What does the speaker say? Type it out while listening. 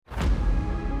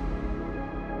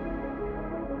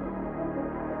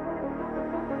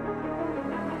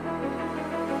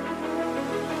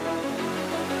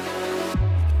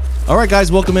All right,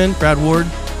 guys, welcome in. Brad Ward,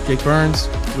 Jake Burns.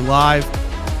 We're live.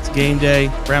 It's game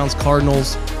day. Browns,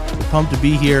 Cardinals. We're pumped to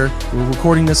be here. We're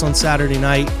recording this on Saturday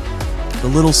night. The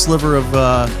little sliver of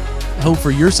hope for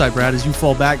your side, Brad, as you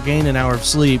fall back, gain an hour of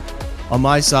sleep. On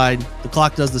my side, the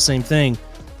clock does the same thing,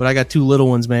 but I got two little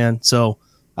ones, man, so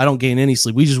I don't gain any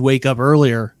sleep. We just wake up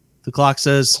earlier. The clock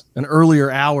says an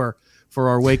earlier hour for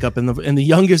our wake up, and the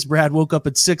youngest, Brad, woke up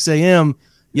at 6 a.m.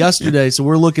 yesterday, so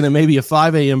we're looking at maybe a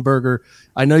 5 a.m. burger.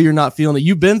 I know you're not feeling it.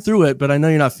 You've been through it, but I know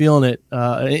you're not feeling it.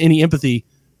 Any empathy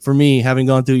for me having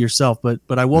gone through it yourself, but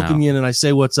I welcome you in and I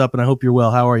say what's up, and I hope you're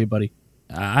well. How are you, buddy?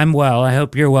 I'm well. I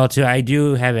hope you're well, too. I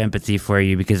do have empathy for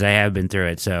you because I have been through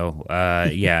it, so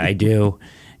yeah, I do.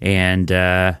 And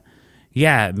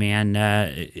yeah, man,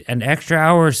 an extra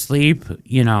hour of sleep,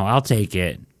 I'll take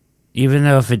it. Even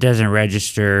though if it doesn't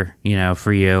register,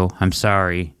 for you, I'm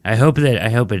sorry. I hope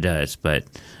it does, but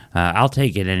I'll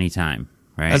take it anytime,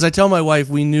 right? As I tell my wife,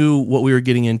 we knew what we were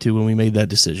getting into when we made that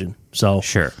decision. So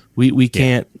sure, we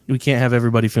can't have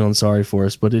everybody feeling sorry for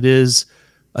us, but it is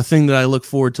a thing that I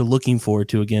looking forward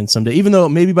to again someday. Even though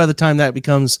maybe by the time that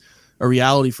becomes a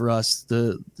reality for us,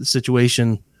 the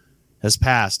situation has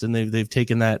passed and they've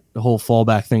taken the whole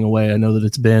fallback thing away. I know that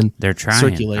it's been they're trying,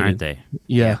 circulated. Aren't they?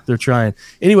 Yeah, they're trying.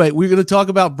 Anyway, we're going to talk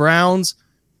about Browns,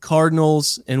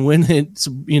 Cardinals, and when it's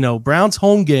Browns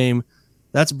home game.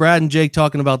 That's Brad and Jake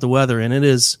talking about the weather, and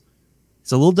it's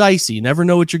a little dicey. You never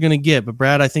know what you're going to get. But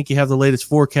Brad, I think you have the latest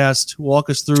forecast. Walk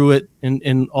us through it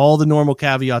and all the normal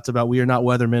caveats about we are not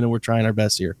weathermen and we're trying our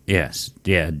best here. Yes,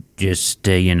 yeah. Just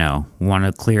want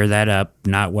to clear that up.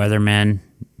 Not weathermen.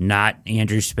 Not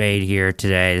Andrew Spade here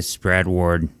today. This is Brad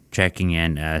Ward checking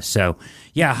in. So,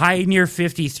 yeah, high near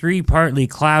 53, partly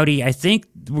cloudy. I think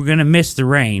we're going to miss the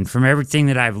rain from everything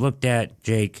that I've looked at,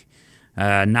 Jake.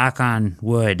 Knock on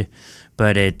wood.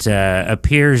 But it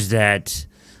appears that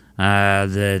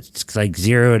it's like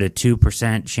 0 to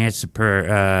 2% chance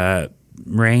of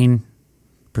rain,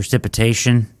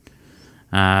 precipitation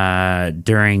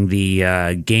during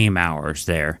the game hours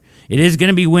there. It is going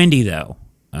to be windy, though.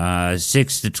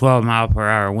 6 to 12 mile per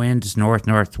hour winds,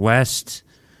 northwest,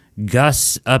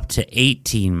 gusts up to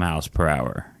 18 miles per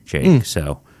hour, Jake.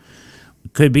 So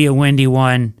could be a windy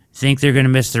one. Think they're going to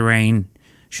miss the rain.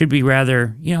 Should be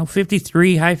rather,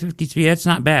 53, high 53. That's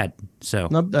not bad. So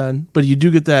not bad, but you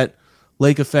do get that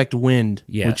lake effect wind,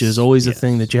 which is always a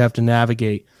thing that you have to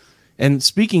navigate. And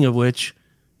speaking of which,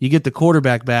 you get the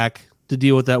quarterback back to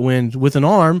deal with that wind with an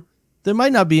arm that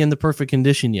might not be in the perfect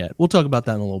condition yet. We'll talk about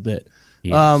that in a little bit.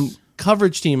 Yes.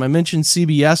 Coverage team. I mentioned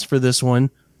CBS for this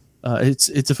one.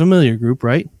 It's a familiar group,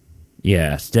 right?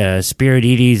 Yes. Spirit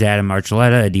Edie's Adam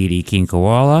Archuleta, Aditi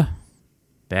Kinkawala,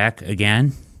 back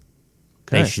again.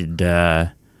 Okay. They should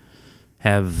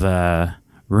have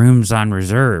rooms on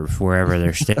reserve wherever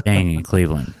they're staying in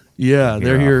Cleveland. Yeah,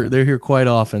 they're here. They're here quite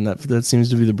often. That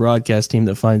seems to be the broadcast team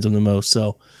that finds them the most.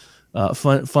 So,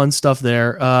 fun stuff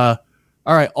there.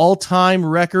 All right, all-time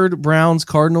record, Browns,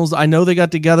 Cardinals. I know they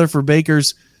got together for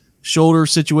Baker's shoulder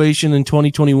situation in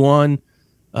 2021.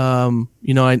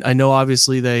 I know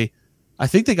obviously I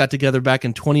think they got together back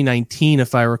in 2019,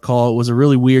 if I recall. It was a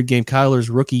really weird game, Kyler's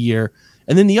rookie year.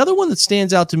 And then the other one that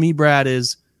stands out to me, Brad,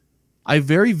 is I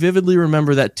very vividly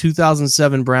remember that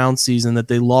 2007 Browns season that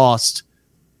they lost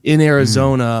in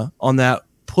Arizona on that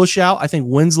push-out. I think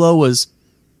Winslow was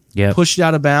pushed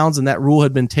out of bounds, and that rule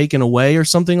had been taken away or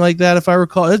something like that, if I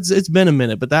recall. It's been a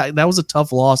minute, but that was a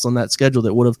tough loss on that schedule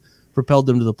that would have propelled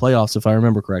them to the playoffs, if I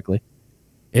remember correctly.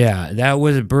 Yeah, that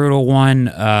was a brutal one.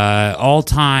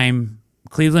 All-time,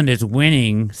 Cleveland is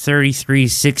winning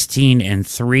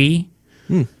 33-16-3.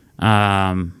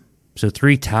 So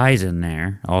 3 ties in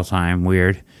there, all-time,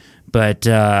 weird. But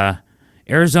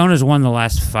Arizona's won the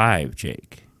last 5,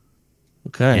 Jake.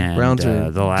 Okay, and Browns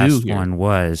are the last one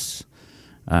was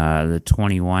the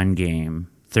 21 game,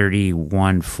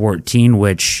 31-14,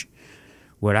 which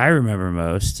what I remember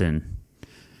most, and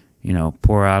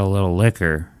pour out a little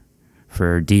liquor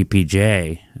for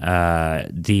DPJ.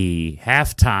 The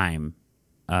halftime,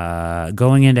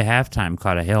 going into halftime,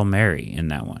 caught a Hail Mary in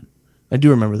that one. I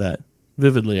do remember that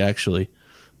vividly, actually.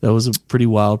 That was a pretty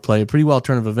wild play, a pretty wild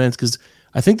turn of events, because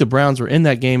I think the Browns were in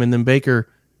that game, and then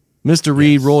Baker missed a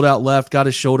read, rolled out left, got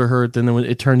his shoulder hurt, then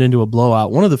it turned into a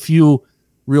blowout. One of the few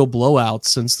real blowouts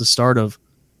since the start of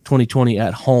 2020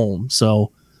 at home.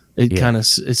 So it kind of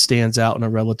stands out in a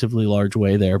relatively large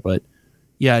way there. But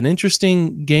yeah, an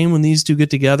interesting game when these two get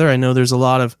together. I know there's a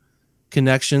lot of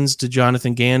connections to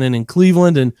Jonathan Gannon in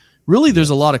Cleveland, and really there's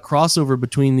a lot of crossover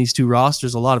between these two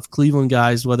rosters. A lot of Cleveland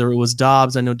guys, whether it was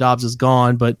Dobbs, I know Dobbs is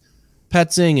gone, but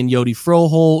Petzing and Yodi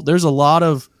Froholt, there's a lot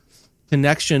of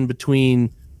connection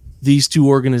between these two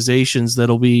organizations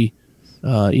that'll be,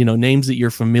 names that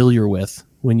you're familiar with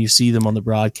when you see them on the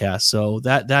broadcast. So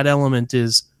that element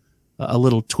is a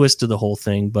little twist to the whole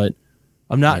thing, but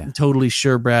I'm not totally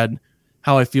sure, Brad,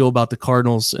 how I feel about the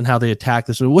Cardinals and how they attack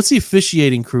this one. What's the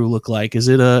officiating crew look like? Is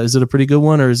it a pretty good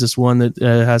one, or is this one that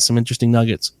has some interesting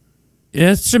nuggets?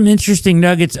 It's some interesting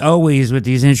nuggets always with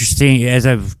these interesting, as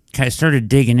I've kind of started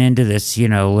digging into this,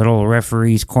 little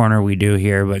referees corner we do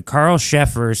here. But Carl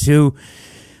Sheffers, who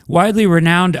widely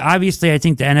renowned, obviously I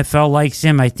think the NFL likes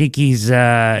him. I think he's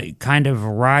kind of a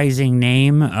rising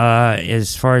name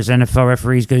as far as NFL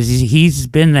referees goes. He's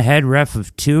been the head ref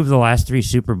of 2 of the last 3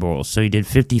 Super Bowls. So he did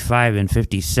 55 and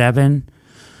 57.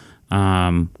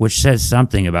 Which says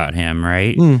something about him,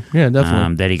 right? Yeah,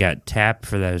 definitely. That he got tapped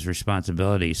for those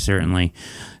responsibilities, certainly.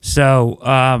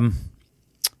 So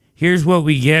here's what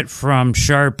we get from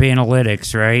Sharp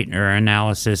Analytics, right, or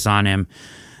analysis on him.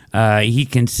 He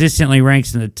consistently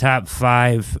ranks in the top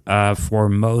 5 for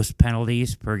most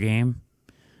penalties per game.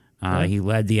 He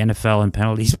led the NFL in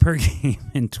penalties per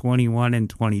game in 21 and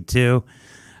 22.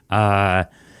 The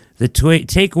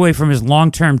takeaway from his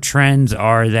long-term trends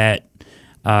are that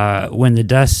when the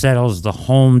dust settles, the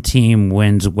home team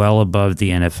wins well above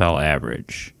the NFL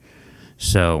average.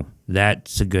 So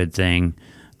that's a good thing.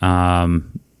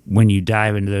 When you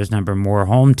dive into those number more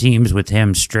home teams with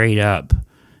him straight up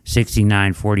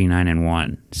 69, 49, and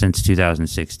 1 since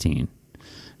 2016.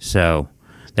 So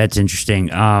that's interesting.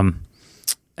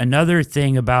 Another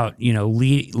thing about,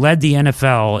 led the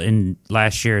NFL in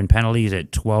last year in penalties at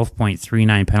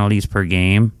 12.39 penalties per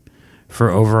game for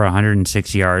over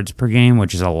 106 yards per game,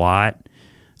 which is a lot.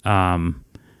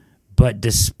 But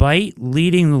despite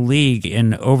leading the league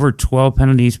in over 12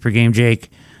 penalties per game, Jake,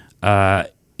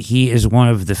 he is one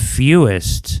of the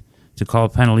fewest to call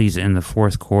penalties in the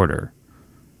fourth quarter.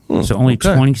 So only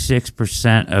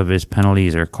 26% of his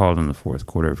penalties are called in the fourth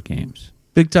quarter of games.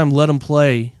 Big time let him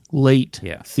play late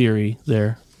theory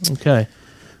there. Okay.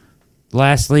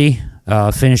 Lastly,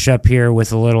 finish up here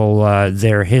with a little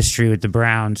their history with the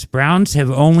Browns. Browns have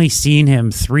only seen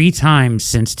him 3 times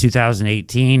since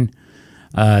 2018.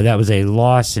 That was a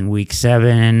loss in Week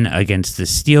 7 against the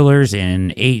Steelers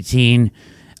in 18.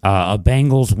 A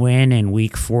Bengals win in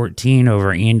Week 14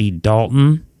 over Andy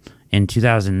Dalton in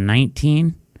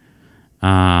 2019.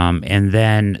 And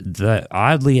then,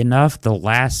 oddly enough, the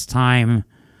last time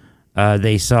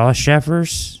they saw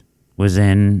Sheffers was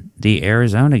in the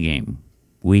Arizona game,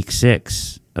 Week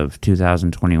 6 of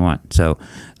 2021. So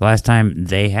the last time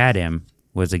they had him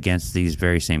was against these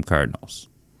very same Cardinals.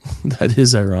 That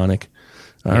is ironic.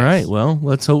 All right, well,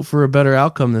 let's hope for a better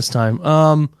outcome this time.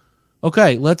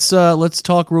 Okay, let's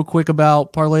talk real quick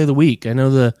about Parlay of the Week. I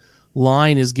know the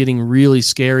line is getting really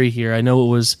scary here. I know it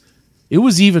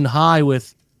was even high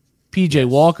with PJ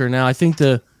Walker. Now, I think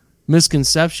the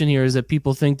misconception here is that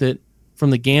people think that from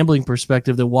the gambling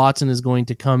perspective that Watson is going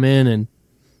to come in and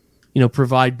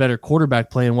provide better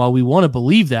quarterback play. And while we want to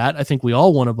believe that, I think we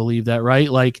all want to believe that, right?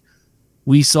 Like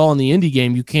we saw in the Indy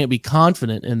game, you can't be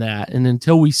confident in that. And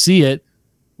until we see it,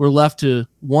 we're left to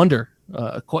wonder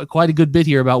quite a good bit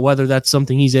here about whether that's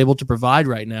something he's able to provide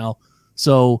right now.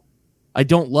 So I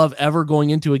don't love ever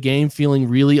going into a game feeling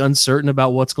really uncertain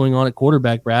about what's going on at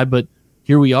quarterback, Brad, but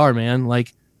here we are, man.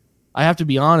 Like, I have to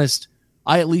be honest,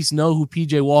 I at least know who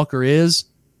PJ Walker is,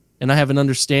 and I have an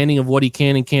understanding of what he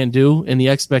can and can't do, and the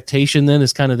expectation then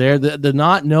is kind of there. The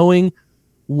not knowing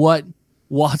what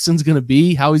Watson's going to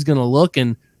be, how he's going to look,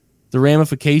 and the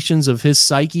ramifications of his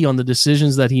psyche on the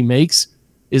decisions that he makes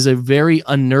is a very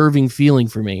unnerving feeling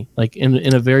for me, like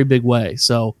in a very big way.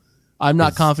 So I'm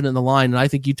not confident in the line, and I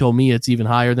think you told me it's even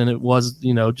higher than it was,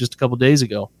 just a couple days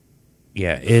ago.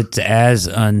 Yeah, it's as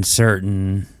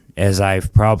uncertain as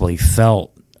I've probably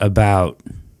felt about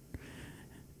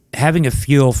having a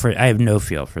feel for. I have no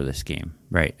feel for this game,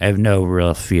 right? I have no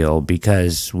real feel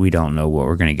because we don't know what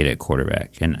we're going to get at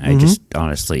quarterback, and I just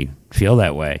honestly feel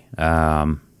that way.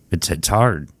 It's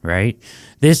hard, right?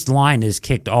 This line is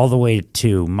kicked all the way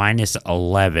to minus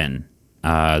 11.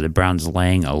 The Browns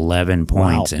laying 11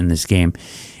 points in this game.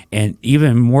 And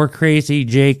even more crazy,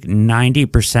 Jake,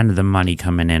 90% of the money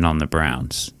coming in on the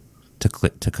Browns to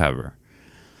cover.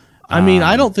 I mean,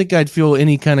 I don't think I'd feel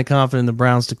any kind of confident in the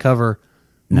Browns to cover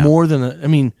more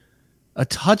than a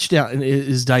touchdown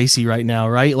is dicey right now,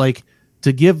 right? Like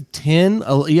to give 10,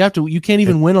 you can't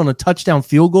even win on a touchdown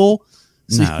field goal.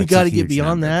 So you got to get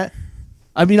beyond that.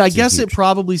 I mean, I guess it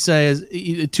probably says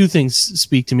 2 things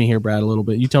speak to me here, Brad, a little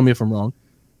bit. You tell me if I'm wrong.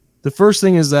 The first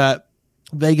thing is that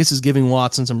Vegas is giving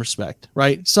Watson some respect,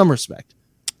 right? Some respect.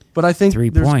 But I think 3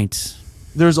 points.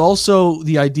 There's also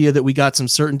the idea that we got some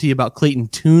certainty about Clayton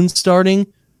Tune starting.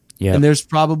 Yep. And there's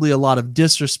probably a lot of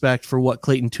disrespect for what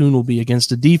Clayton Tune will be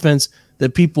against a defense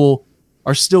that people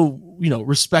are still,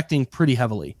 respecting pretty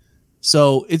heavily.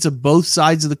 So it's a both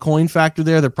sides of the coin factor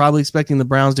there. They're probably expecting the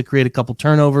Browns to create a couple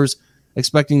turnovers,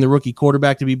 expecting the rookie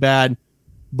quarterback to be bad.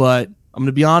 But I'm going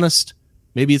to be honest,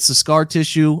 maybe it's the scar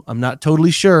tissue. I'm not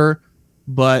totally sure,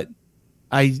 but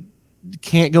I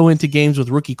can't go into games with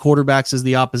rookie quarterbacks as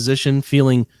the opposition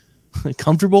feeling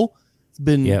comfortable. It's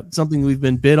been something we've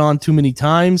been bid on too many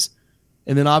times.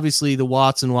 And then obviously the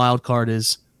Watson wild card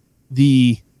is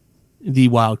the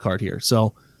wild card here.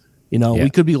 So, we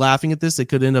could be laughing at this. They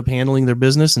could end up handling their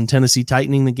business and Tennessee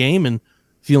tightening the game and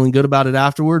feeling good about it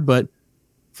afterward. But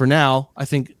for now, I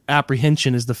think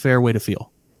apprehension is the fair way to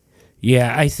feel.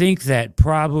 Yeah, I think that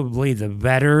probably the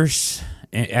bettors,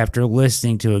 after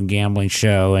listening to a gambling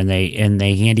show, and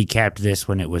they handicapped this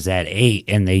when it was at 8,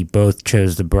 and they both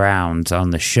chose the Browns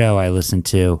on the show I listened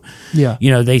to. Yeah.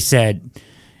 They said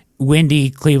windy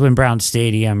Cleveland Browns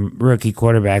Stadium, rookie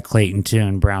quarterback Clayton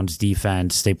Tune, Browns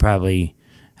defense, they probably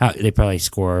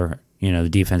score. The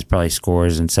defense probably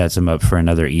scores and sets them up for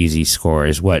another easy score,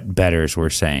 is what bettors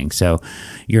were saying. So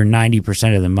your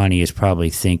 90% of the money is probably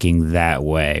thinking that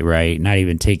way, right? Not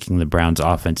even taking the Browns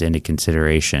offense into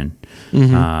consideration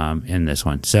in this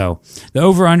one. So the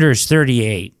over-under is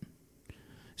 38.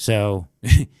 So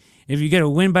if you get a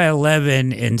win by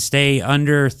 11 and stay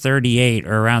under 38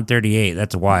 or around 38,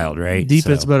 that's wild, right?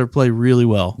 Defense better play really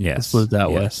well. Yes. Let's put it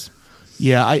that way. Yes.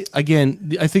 Yeah, I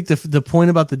think the point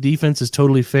about the defense is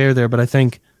totally fair there, but I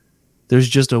think there's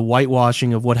just a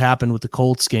whitewashing of what happened with the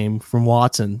Colts game from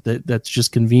Watson that's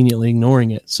just conveniently ignoring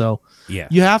it. So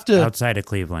you have to, outside of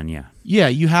Cleveland,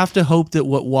 you have to hope that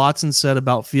what Watson said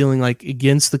about feeling like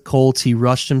against the Colts he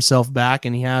rushed himself back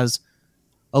and he has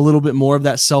a little bit more of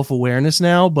that self-awareness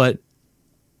now. But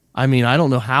I mean, I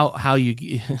don't know how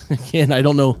you again, I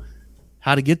don't know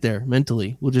how to get there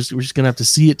mentally. We're just gonna have to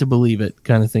see it to believe it,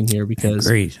 kind of thing here, because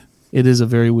Agreed. It is a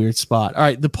very weird spot. All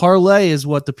right, the parlay is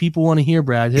what the people want to hear.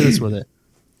 Brad, hit us with it.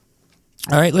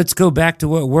 All right, let's go back to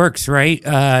what works, right?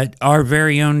 Our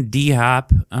very own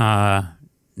D-Hop,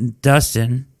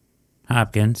 Dustin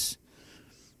Hopkins,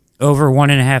 over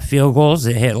 1.5 field goals.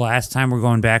 It hit last time. We're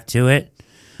going back to it.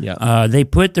 Yeah. They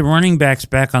put the running backs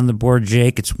back on the board,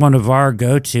 Jake. It's one of our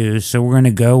go-tos, so we're going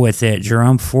to go with it.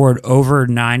 Jerome Ford over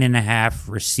 9.5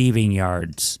 receiving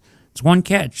yards. It's one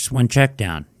catch, one check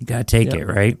down. You got to take it,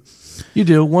 right? You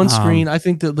do. One screen. I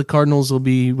think that the Cardinals will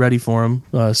be ready for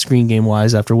him, screen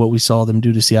game-wise, after what we saw them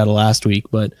do to Seattle last week.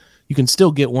 But you can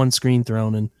still get one screen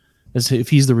thrown, and if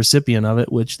he's the recipient of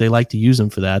it, which they like to use him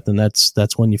for that, then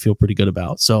that's one you feel pretty good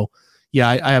about. So, yeah,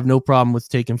 I have no problem with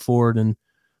taking Ford and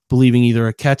believing either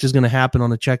a catch is going to happen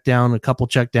on a check down, a couple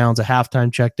check downs, a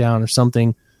halftime check down or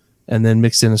something, and then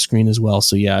mix in a screen as well.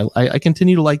 So, yeah, I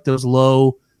continue to like those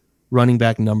low running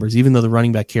back numbers, even though the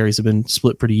running back carries have been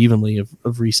split pretty evenly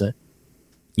of recent.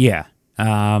 Yeah.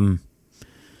 I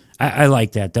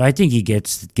like that, though. I think he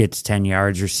gets 10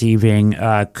 yards receiving.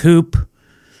 Coop,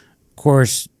 of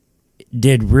course,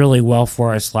 did really well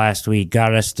for us last week,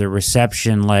 got us the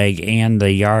reception leg and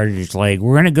the yardage leg.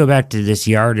 We're going to go back to this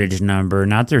yardage number,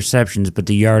 not the receptions, but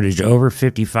the yardage, over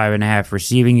 55.5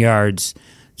 receiving yards.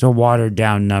 It's a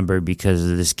watered-down number because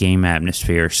of this game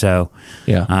atmosphere. So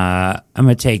I'm going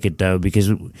to take it, though, because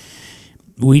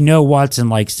we know Watson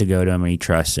likes to go to him and he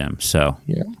trusts him. So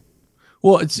yeah.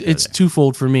 Well, it's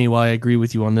twofold for me why I agree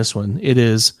with you on this one. It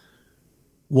is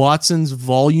Watson's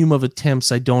volume of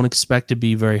attempts I don't expect to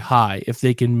be very high if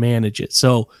they can manage it.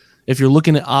 So if you're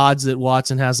looking at odds that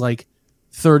Watson has like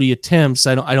 30 attempts,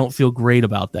 I don't feel great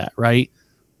about that, right?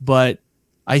 But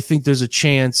I think there's a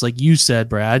chance, like you said,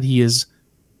 Brad, he is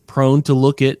prone to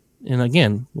look at, and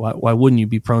again, why wouldn't you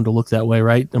be prone to look that way,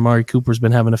 right? Amari Cooper's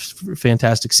been having a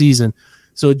fantastic season.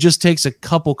 So it just takes a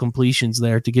couple completions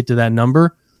there to get to that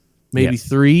number, maybe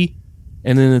 3,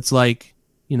 and then it's like,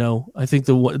 I think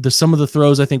the some of the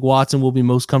throws I think Watson will be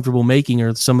most comfortable making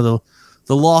are some of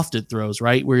the lofted throws,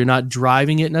 right, where you're not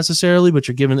driving it necessarily, but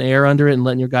you're giving air under it and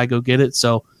letting your guy go get it.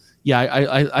 So, yeah,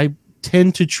 I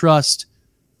tend to trust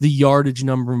the yardage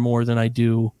number more than I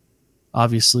do,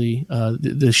 obviously,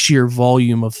 the sheer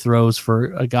volume of throws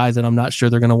for a guy that I'm not sure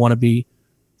they're going to want to be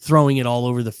throwing it all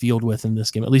over the field with in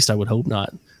this game. At least I would hope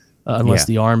not, unless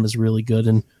the arm is really good.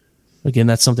 And again,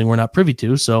 that's something we're not privy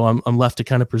to, so I'm left to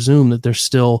kind of presume that they're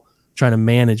still trying to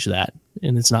manage that,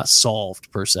 and it's not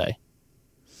solved per se.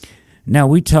 Now,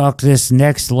 we talked this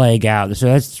next leg out, so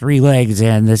that's 3 legs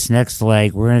in. This next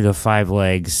leg, we're going to go 5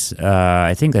 legs.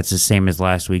 I think that's the same as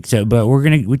last week. So, but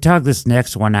we talked this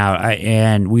next one out,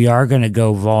 and we are going to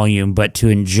go volume, but to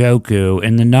Njoku,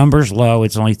 and the number's low.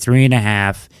 It's only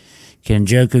 3.5. Can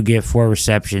Njoku get 4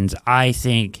 receptions? I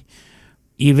think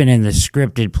even in the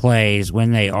scripted plays,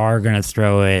 when they are going to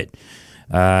throw it,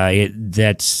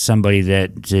 that's somebody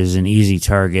that is an easy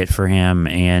target for him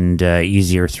and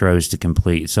easier throws to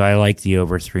complete. So I like the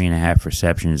over 3.5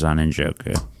 receptions on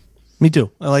Njoku. Me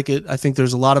too. I like it. I think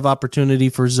there's a lot of opportunity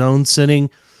for zone sitting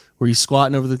where he's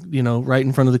squatting over the, right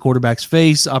in front of the quarterback's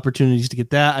face, opportunities to get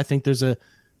that. I think there's a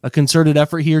concerted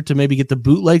effort here to maybe get the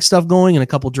bootleg stuff going and a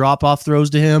couple drop-off throws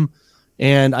to him.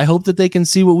 And I hope that they can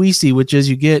see what we see, which is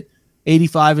you get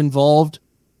 85 involved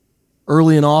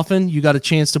early and often, you got a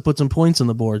chance to put some points on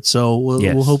the board. So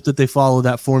we'll hope that they follow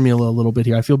that formula a little bit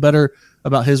here. I feel better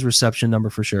about his reception number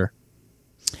for sure.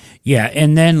 Yeah,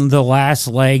 and then the last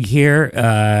leg here,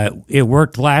 it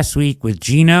worked last week with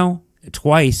Geno,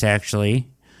 twice actually,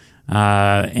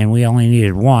 and we only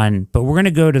needed 1. But we're going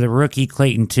to go to the rookie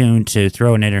Clayton Tune to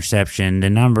throw an interception. The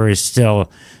number is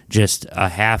still just a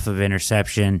half of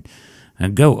interception.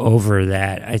 Go over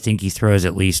that. I think he throws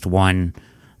at least 1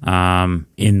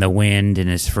 in the wind in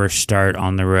his first start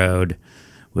on the road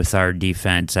with our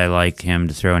defense. I like him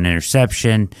to throw an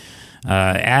interception.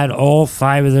 Add all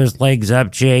 5 of those legs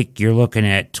up, Jake. You're looking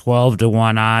at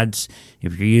 12-1 odds.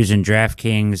 If you're using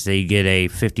DraftKings, they get a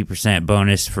 50%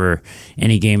 bonus for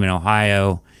any game in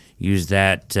Ohio. Use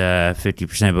that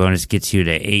 50% bonus, gets you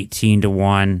to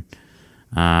 18-1.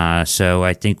 So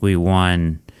I think we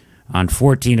won on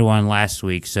 14-1 last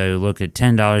week. So look at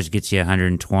 $10 gets you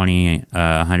 120,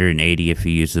 180 if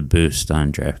you use the boost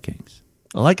on DraftKings.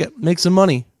 I like it. Make some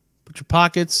money. Put your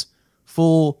pockets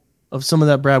full of some of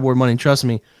that Brad Ward money. Trust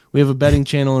me, we have a betting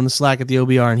channel in the Slack at the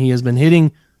OBR, and he has been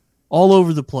hitting all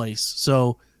over the place.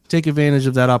 So take advantage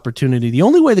of that opportunity. The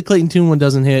only way the Clayton Tune one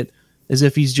doesn't hit is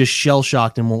if he's just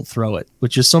shell-shocked and won't throw it,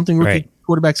 which is something rookie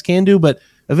quarterbacks can do, but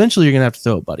eventually you're going to have to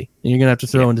throw it, buddy. And you're going to have to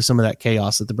throw into some of that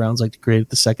chaos that the Browns like to create at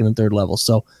the second and third level.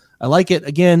 So I like it.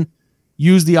 Again,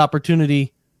 use the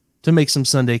opportunity to make some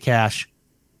Sunday cash.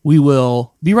 We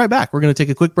will be right back. We're going to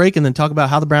take a quick break and then talk about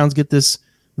how the Browns get this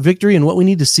victory and what we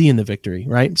need to see in the victory,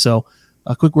 right? So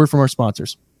a quick word from our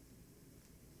sponsors.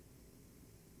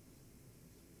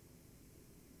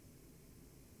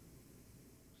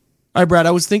 All right, Brad,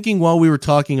 I was thinking while we were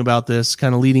talking about this,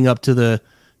 kind of leading up to the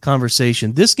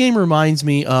conversation, this game reminds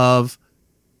me of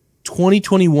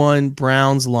 2021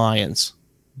 Browns-Lions.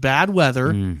 Bad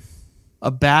weather, a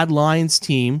bad Lions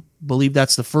team. Believe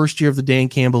that's the first year of the Dan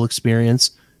Campbell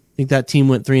experience. I think that team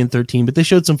went 3-13, but they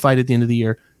showed some fight at the end of the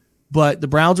year. But the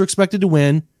Browns were expected to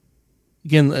win.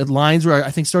 Again, the Lions were,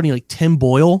 I think, starting like Tim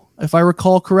Boyle, if I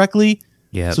recall correctly.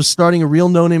 Yeah. So starting a real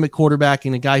no-name at quarterback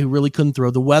and a guy who really couldn't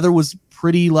throw. The weather was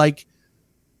pretty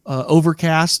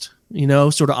overcast,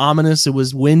 sort of ominous. It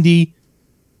was windy.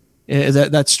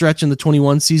 That stretch in the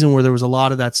 21 season where there was a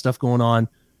lot of that stuff going on.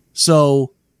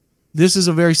 So this is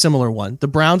a very similar one. The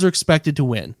Browns are expected to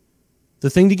win. The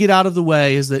thing to get out of the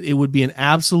way is that it would be an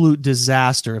absolute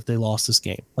disaster if they lost this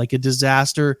game, like a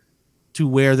disaster to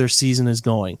where their season is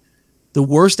going. The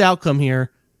worst outcome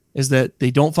here is that they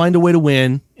don't find a way to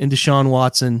win and Deshaun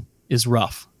Watson is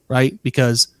rough, right?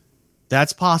 Because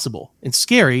that's possible. It's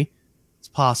scary. It's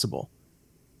possible.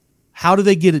 How do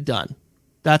they get it done?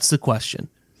 That's the question.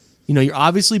 You're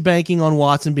obviously banking on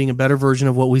Watson being a better version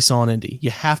of what we saw in Indy.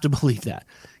 You have to believe that.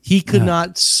 He could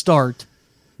not start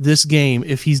this game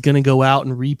if he's going to go out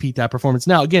and repeat that performance.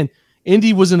 Now, again,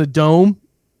 Indy was in a dome,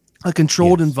 a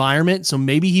controlled environment, so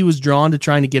maybe he was drawn to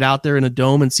trying to get out there in a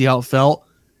dome and see how it felt.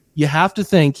 You have to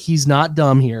think he's not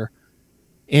dumb here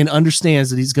and understands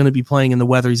that he's going to be playing in the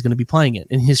weather he's going to be playing in,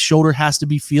 and his shoulder has to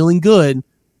be feeling good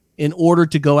in order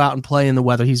to go out and play in the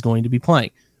weather he's going to be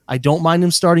playing. I don't mind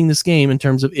him starting this game in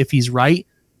terms of if he's right,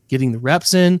 getting the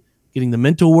reps in, getting the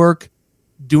mental work,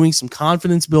 doing some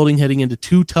confidence building heading into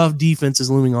 2 tough defenses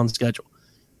looming on the schedule.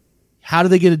 How do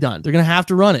they get it done? They're going to have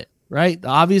to run it, right? The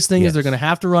obvious thing is they're going to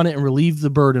have to run it and relieve the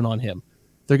burden on him.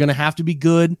 They're going to have to be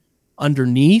good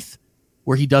underneath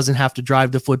where he doesn't have to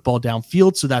drive the football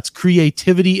downfield. So that's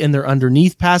creativity in their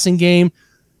underneath passing game.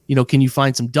 Can you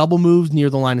find some double moves near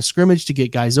the line of scrimmage to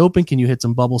get guys open? Can you hit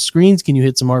some bubble screens? Can you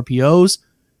hit some RPOs?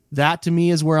 That to me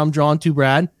is where I'm drawn to,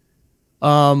 Brad.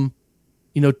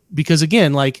 Because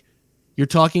again, you're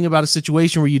talking about a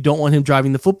situation where you don't want him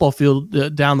driving the football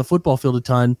field down the football field a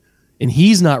ton, and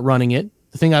he's not running it.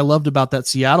 The thing I loved about that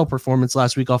Seattle performance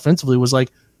last week offensively was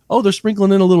they're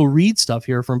sprinkling in a little Reed stuff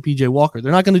here from PJ Walker.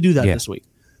 They're not going to do that this week,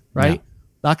 right? No.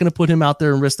 Not going to put him out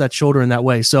there and risk that shoulder in that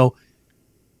way. So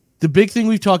the big thing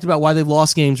we've talked about why they've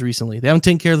lost games recently, they haven't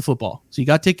taken care of the football. So you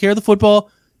got to take care of the football.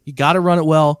 You got to run it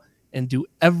well and do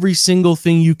every single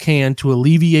thing you can to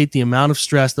alleviate the amount of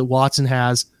stress that Watson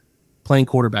has playing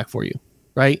quarterback for you,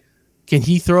 right? Can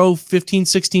he throw 15,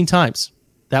 16 times?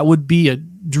 That would be a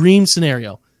dream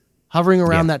scenario. Hovering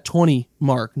around that 20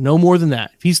 mark, no more than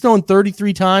that. If he's throwing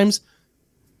 33 times,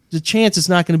 the chance it's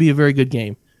not going to be a very good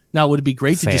game. Now, would it be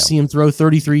great to just see him throw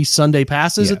 33 Sunday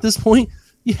passes at this point?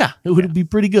 Yeah, it would be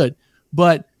pretty good.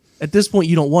 But at this point,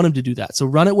 you don't want him to do that. So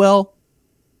run it well,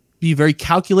 be very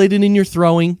calculated in your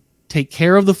throwing, take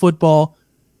care of the football,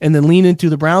 and then lean into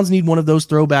the Browns need one of those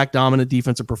throwback dominant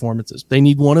defensive performances. They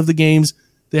need one of the games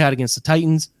they had against the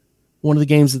Titans, one of the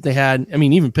games that they had. I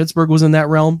mean, even Pittsburgh was in that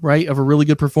realm, right, of a really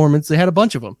good performance. They had a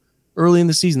bunch of them early in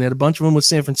the season. They had a bunch of them with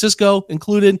San Francisco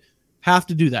included. Have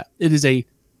to do that. It is a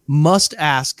must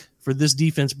ask for this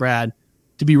defense, Brad,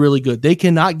 to be really good. They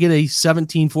cannot get a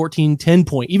 17, 14, 10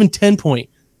 point, even 10 point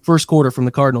first quarter from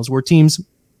the Cardinals, where teams,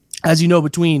 as you know,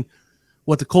 between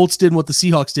what the Colts did and what the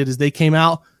Seahawks did is they came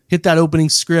out, hit that opening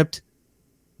script,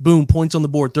 boom, points on the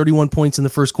board, 31 points in the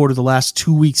first quarter the last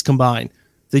 2 weeks combined.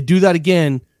 If they do that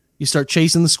again, you start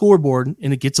chasing the scoreboard,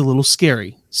 and it gets a little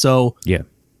scary. So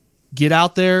get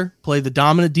out there, play the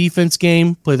dominant defense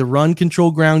game, play the run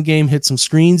control ground game, hit some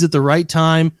screens at the right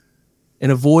time,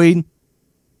 and avoid,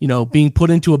 being put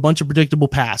into a bunch of predictable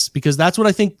pass, because that's what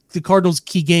I think the Cardinals'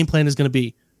 key game plan is going to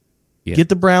be. Get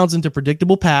the Browns into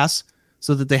predictable pass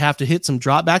so that they have to hit some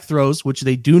drop back throws, which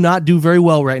they do not do very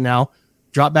well right now.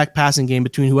 Drop back passing game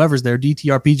between whoever's there,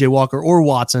 DTR, PJ Walker, or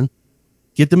Watson.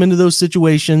 Get them into those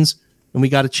situations, and we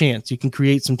got a chance. You can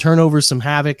create some turnovers, some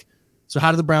havoc. So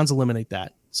how do the Browns eliminate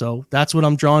that? So that's what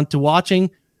I'm drawn to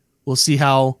watching. We'll see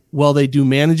how well they do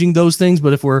managing those things.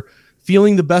 But if we're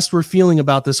feeling the best we're feeling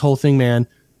about this whole thing, man,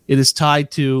 it is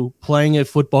tied to playing a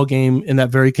football game in that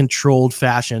very controlled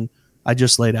fashion I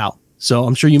just laid out. So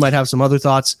I'm sure you might have some other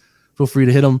thoughts. Feel free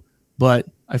to hit them. But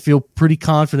I feel pretty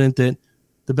confident that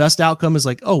the best outcome is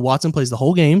Watson plays the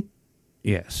whole game.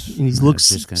 Yes. And he looks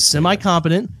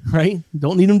semi-competent, right?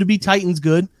 Don't need him to be Titans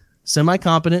good,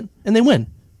 semi-competent, and they win.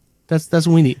 That's what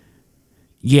we need.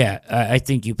 Yeah, I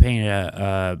think you painted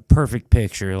a perfect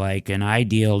picture. Like an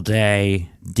ideal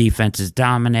day, defense is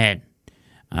dominant.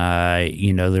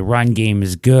 The run game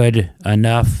is good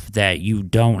enough that you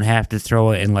don't have to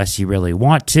throw it unless you really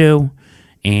want to.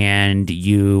 And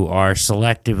you are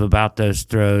selective about those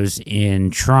throws in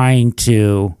trying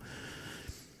to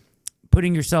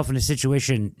putting yourself in a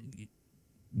situation,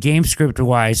 game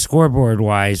script-wise,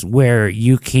 scoreboard-wise, where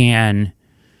you can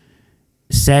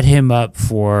set him up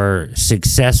for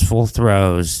successful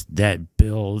throws that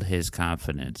build his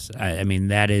confidence. I mean,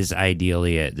 that is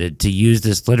ideally it. To use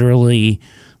this literally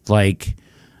like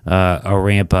a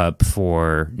ramp up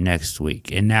for next week.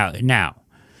 And now,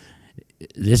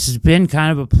 this has been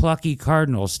kind of a plucky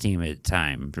Cardinals team at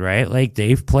times, right? Like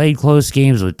they've played close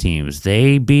games with teams.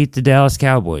 They beat the Dallas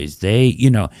Cowboys. They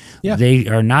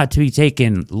are not to be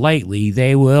taken lightly.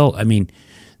 They will. I mean,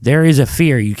 there is a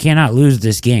fear you cannot lose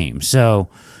this game. So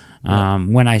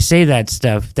when I say that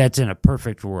stuff, that's in a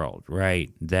perfect world,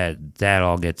 right? That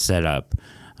all gets set up.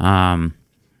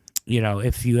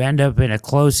 If you end up in a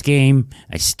close game,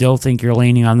 I still think you're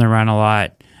leaning on the run a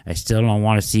lot. I still don't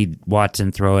want to see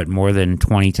Watson throw it more than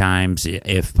 20 times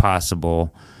if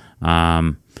possible.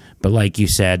 But like you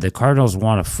said, the Cardinals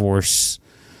want to force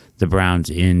the Browns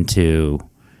into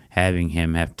having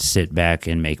him have to sit back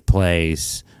and make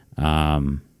plays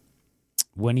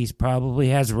when he's probably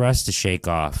has rust to shake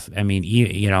off. I mean,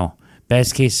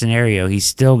 best case scenario, he's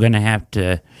still going to have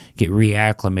to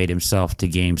reacclimate himself to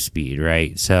game speed,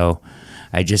 right? So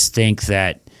I just think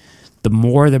that the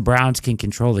more the Browns can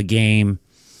control the game,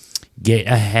 get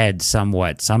ahead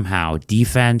somewhat, somehow,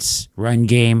 defense, run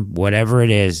game, whatever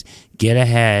it is, get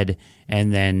ahead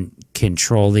and then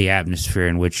control the atmosphere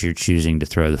in which you're choosing to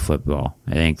throw the football.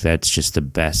 I think that's just the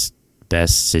best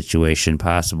situation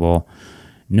possible.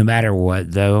 No matter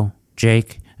what, though,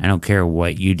 Jake, I don't care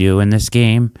what you do in this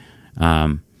game.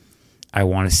 I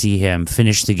want to see him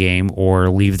finish the game or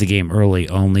leave the game early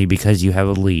only because you have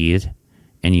a lead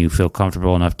and you feel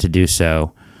comfortable enough to do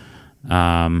so.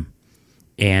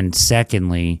 And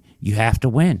secondly, you have to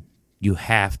win. You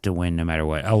have to win no matter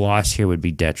what. A loss here would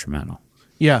be detrimental.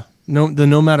 Yeah,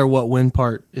 no matter what win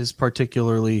part is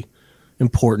particularly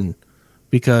important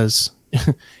because,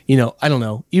 I don't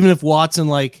know. Even if Watson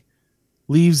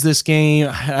leaves this game,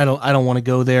 I don't want to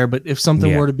go there. But if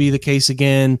something were to be the case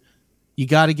again, you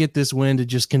got to get this win to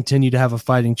just continue to have a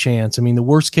fighting chance. I mean, the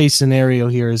worst case scenario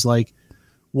here is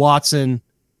Watson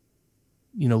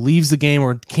leaves the game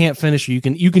or can't finish, or you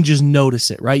can just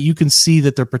notice it, right? You can see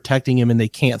that they're protecting him and they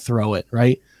can't throw it,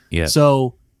 right? Yeah.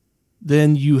 So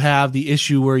then you have the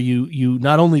issue where you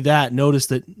not only that, notice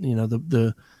that,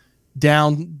 the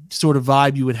down sort of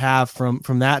vibe you would have from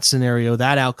that scenario,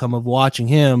 that outcome of watching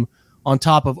him on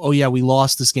top of, oh yeah, we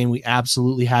lost this game, we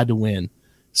absolutely had to win.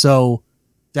 So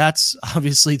that's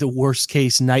obviously the worst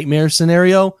case nightmare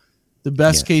scenario. The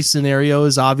best case scenario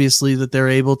is obviously that they're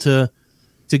able to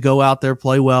go out there,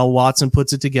 play well. Watson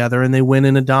puts it together and they win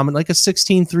in a dominant, like a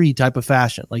 16-3 type of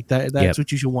fashion. Like that's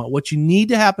what you should want. What you need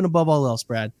to happen above all else,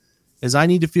 Brad, is I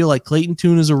need to feel like Clayton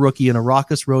Tune is a rookie in a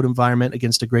raucous road environment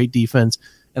against a great defense.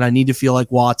 And I need to feel like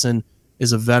Watson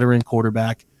is a veteran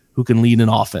quarterback who can lead an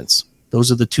offense.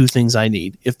 Those are the two things I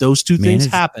need. If those two things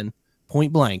happen,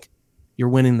 point blank, you're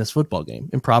winning this football game,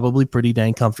 and probably pretty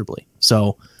dang comfortably.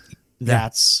 So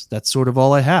that's sort of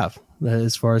all I have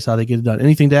as far as how they get it done.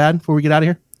 Anything to add before we get out of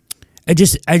here? I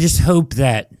just hope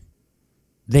that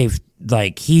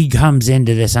he comes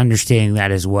into this understanding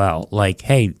that as well. Like,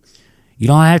 hey, you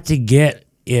don't have to get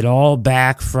it all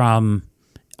back from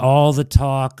all the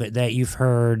talk that you've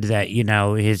heard that,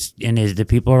 the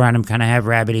people around him kind of have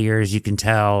rabbit ears, you can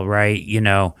tell, right?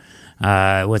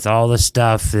 With all the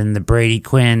stuff and the Brady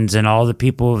Quinns and all the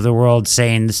people of the world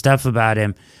saying the stuff about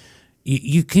him,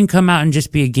 you can come out and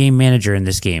just be a game manager in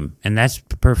this game, and that's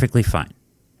perfectly fine.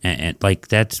 And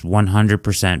that's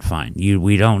 100% fine.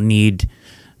 We don't need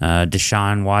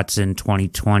Deshaun Watson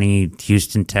 2020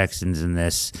 Houston Texans in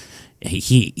this.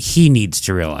 He needs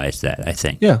to realize that, I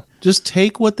think. Yeah, just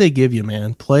take what they give you,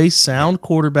 man. Play sound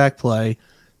quarterback play.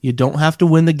 You don't have to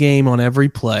win the game on every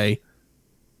play.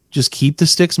 Just keep the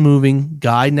sticks moving,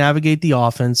 guide, navigate the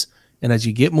offense, and as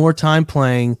you get more time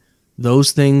playing,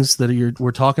 those things that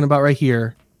we're talking about right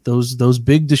here, those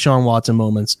big Deshaun Watson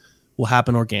moments will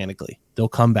happen organically. They'll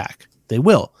come back. They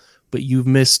will. But you've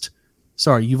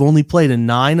only played in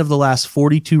 9 of the last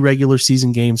 42 regular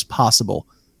season games possible.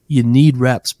 You need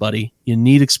reps, buddy. You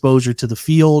need exposure to the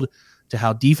field, to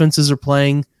how defenses are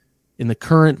playing in the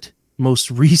current,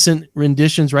 most recent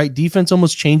renditions, right? Defense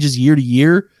almost changes year to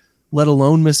year, let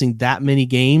alone missing that many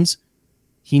games.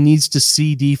 He needs to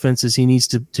see defenses. He needs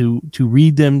to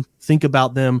read them, think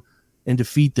about them, and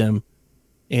defeat them.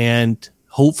 And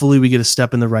hopefully we get a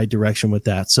step in the right direction with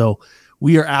that. So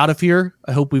we are out of here.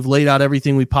 I hope we've laid out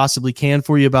everything we possibly can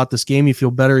for you about this game. You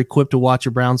feel better equipped to watch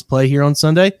your Browns play here on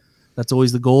Sunday. That's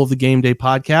always the goal of the Game Day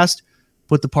podcast.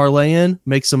 Put the parlay in,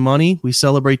 make some money. We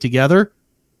celebrate together.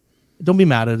 Don't be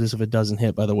mad at us if it doesn't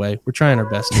hit, by the way. We're trying our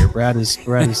best here. Brad is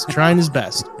trying his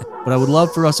best. But I would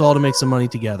love for us all to make some money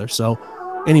together. So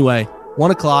anyway,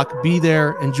 1 o'clock, be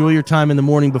there. Enjoy your time in the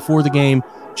morning before the game.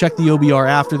 Check the OBR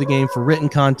after the game for written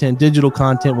content, digital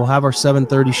content. We'll have our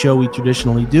 7:30 show we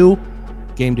traditionally do,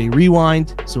 Game Day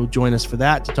Rewind. So join us for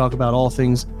that to talk about all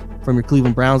things from your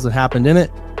Cleveland Browns that happened in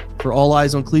it. For All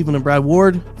Eyes on Cleveland and Brad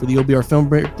Ward, for the OBR Film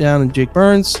Breakdown and Jake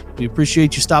Burns, we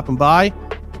appreciate you stopping by.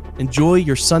 Enjoy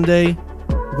your Sunday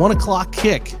 1 o'clock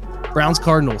kick, Browns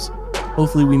Cardinals.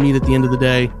 Hopefully we meet at the end of the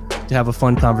day to have a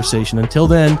fun conversation. Until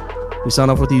then, we sign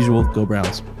off with the usual, go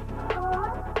Browns.